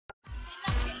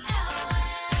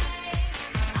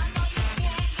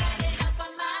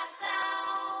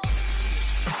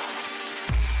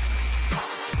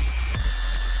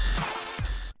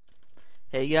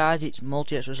Hey guys, it's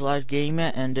Multi-Live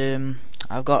Gamer, and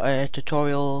I've got a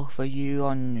tutorial for you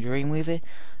on Dreamweaver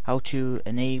how to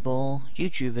enable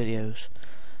YouTube videos.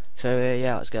 So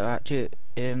yeah, let's get right to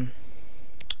it.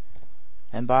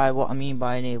 And by what I mean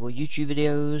by enable YouTube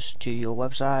videos to your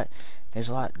website is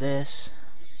like this,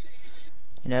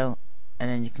 and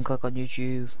then you can click on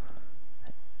YouTube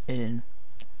and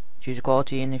choose the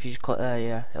quality, and if you just click there,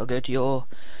 yeah, it'll go to your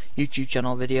YouTube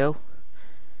channel video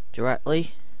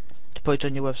directly to put it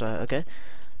on your website. Okay.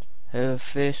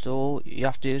 First of all, you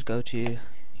have to do is go to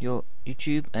your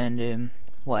YouTube and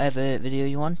whatever video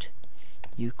you want,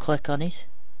 you click on it.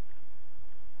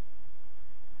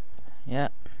 Yeah,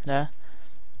 there,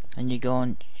 and you go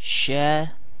on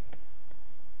share,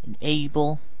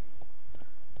 enable.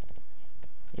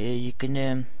 You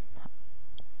can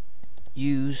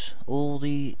use all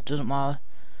the, doesn't matter.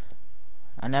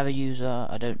 I never use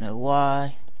that. I don't know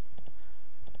why,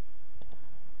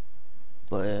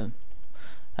 but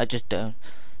I just don't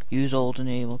use old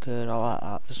enable code. I like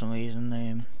that for some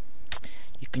reason.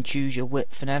 You can choose your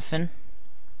width and everything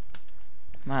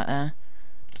right there,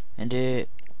 and you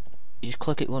just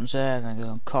click it once there, and then go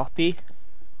on copy.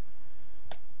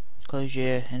 Close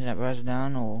your internet browser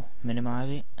down or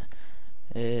minimize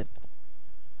it.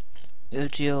 Go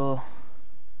to your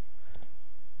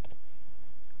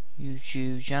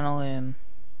YouTube channel.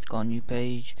 Go on new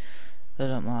page. I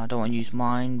don't want to use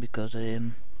mine because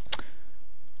I'm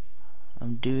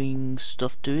doing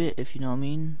stuff to it, if you know what I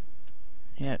mean.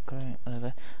 Yeah, great,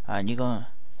 whatever. And you go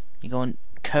on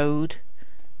code.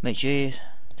 Make sure you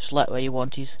select where you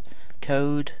want it,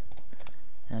 code,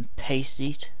 and paste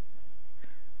it.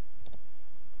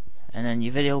 And then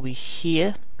your video will be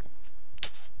here.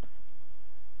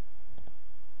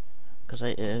 Cause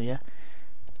yeah.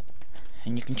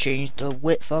 And you can change the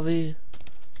width of it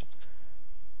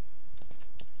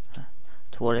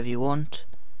to whatever you want.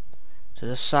 To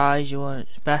the size you want.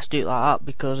 It's best to do it like that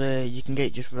because you can get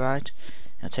it just right.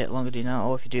 It'll take longer to do that,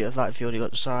 or if you do it like that, if you already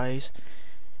got the size.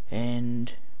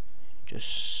 And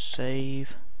just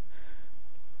save.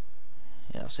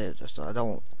 Yeah, I'll save it. Just I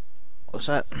don't. What's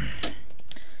that?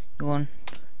 Go on,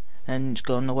 and just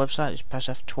go on the website. Just press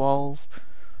F12.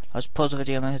 I just pause the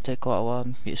video. I'm going to take quite a while.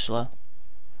 It's slow.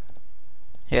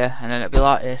 Yeah, and then it'll be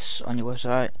like this on your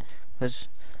website. Because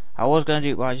I was going to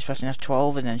do it by just pressing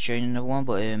F12 and then showing another one,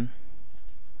 but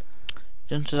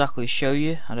doesn't exactly show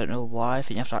you. I don't know why. I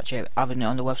think you have to actually have it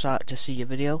on the website to see your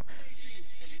video.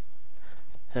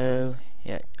 So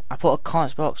yeah, I put a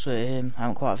comments box, but I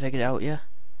haven't quite figured it out yet.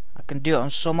 I can do it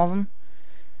on some of them.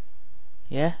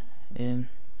 Yeah.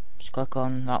 Just click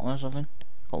on that one or something.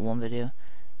 Got one video.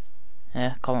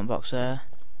 Yeah, comment box there.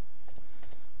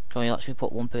 So you actually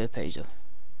put one per page though.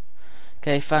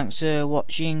 Okay, thanks for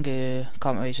watching.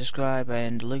 Comment, rate, subscribe,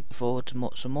 and look forward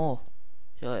to some more.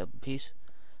 See you later. Peace.